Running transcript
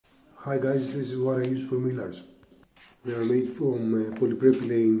Hi guys, this is what I use for Mylars. They are made from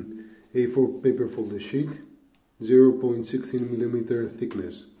polypropylene A4 paper folded sheet, 0.16mm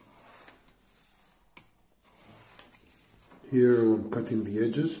thickness. Here I'm cutting the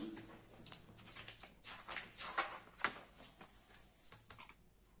edges.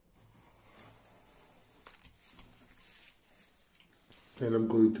 And I'm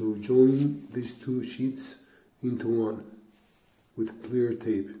going to join these two sheets into one with clear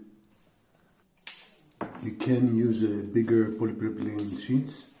tape. You can use bigger polypropylene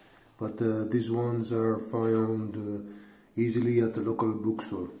sheets, but these ones are found easily at the local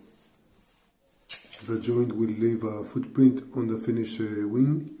bookstore. The joint will leave a footprint on the finished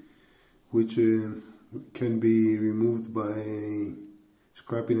wing, which can be removed by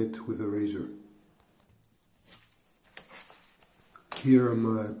scraping it with a razor. Here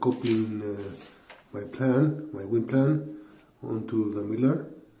I'm copying my wing plan, onto the Mylar,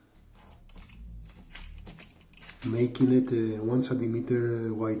 making it 1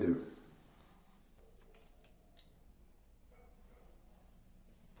 centimeter wider.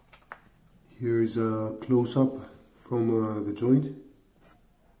 Here is a close-up from the joint.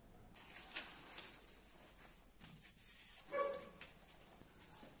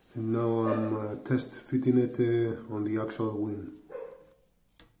 And now I'm test fitting it on the actual wing.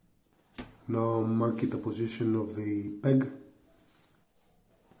 Now I'm marking the position of the peg,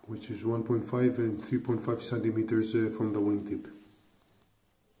 which is 1.5 and 3.5 centimeters from the wingtip.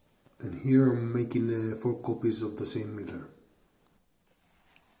 And here I'm making 4 copies of the same Mylar.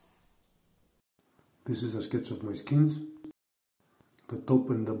 This is a sketch of my skins, the top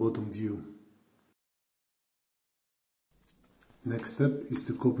and the bottom view. Next step is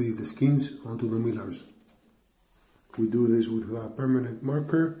to copy the skins onto the Mylars. We do this with a permanent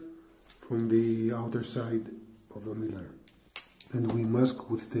marker from the outer side of the Mylar, and we mask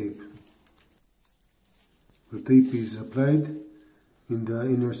with tape. The tape is applied in the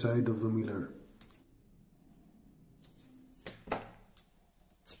inner side of the Mylar.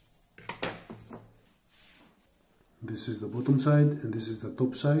 This is the bottom side and this is the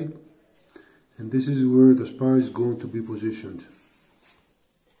top side, and this is where the spar is going to be positioned.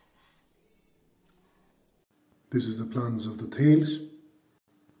 This is the plans of the tails,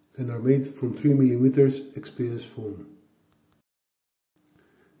 and are made from 3mm XPS foam.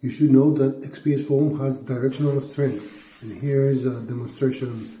 You should know that XPS foam has directional strength, and here is a demonstration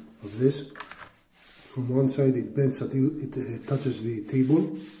of this. From one side it bends until it touches the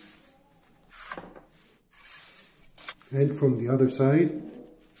table, and from the other side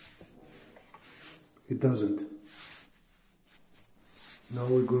it doesn't. Now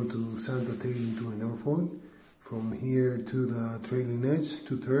we're going to sand the tail into an airfoil. From here to the trailing edge,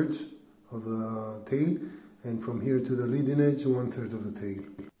 2/3 of the tail, and from here to the leading edge, 1/3 of the tail.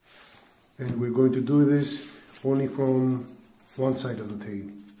 And we're going to do this only from one side of the tail,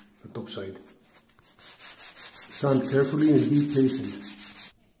 the top side. Sand carefully and be patient.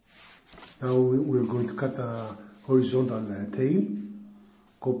 Now we're going to cut a horizontal tail,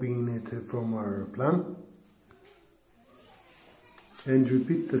 copying it from our plan. And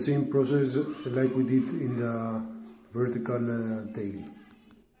repeat the same process like we did in the vertical tail.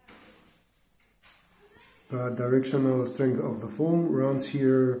 The directional strength of the foam runs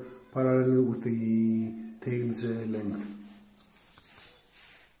here parallel with the tail's length.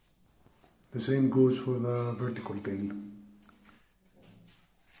 The same goes for the vertical tail.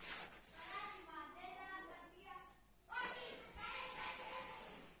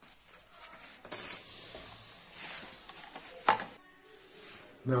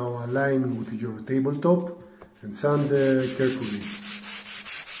 Now align with your tabletop and sand carefully.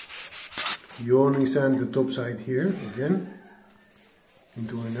 You only sand the top side here again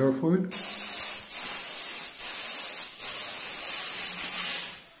into an airfoil.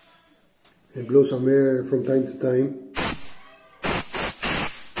 And blow some air from time to time.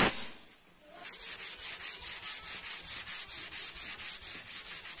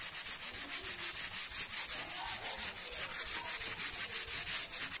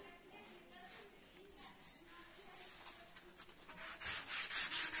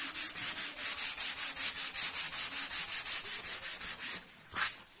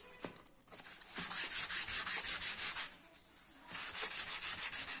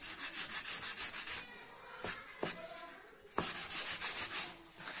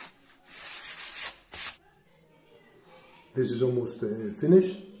 This is almost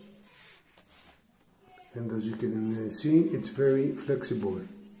finished, and as you can see, it's very flexible,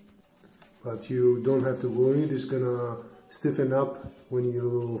 but you don't have to worry, it's gonna stiffen up when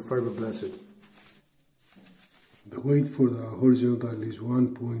you fiberglass it. The weight for the horizontal is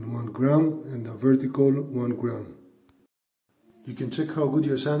 1.1 gram and the vertical 1 gram. You can check how good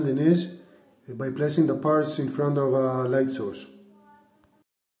your sanding is by placing the parts in front of a light source.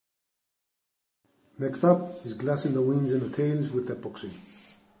 Next up is glassing the wings and the tails with epoxy.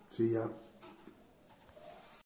 See ya.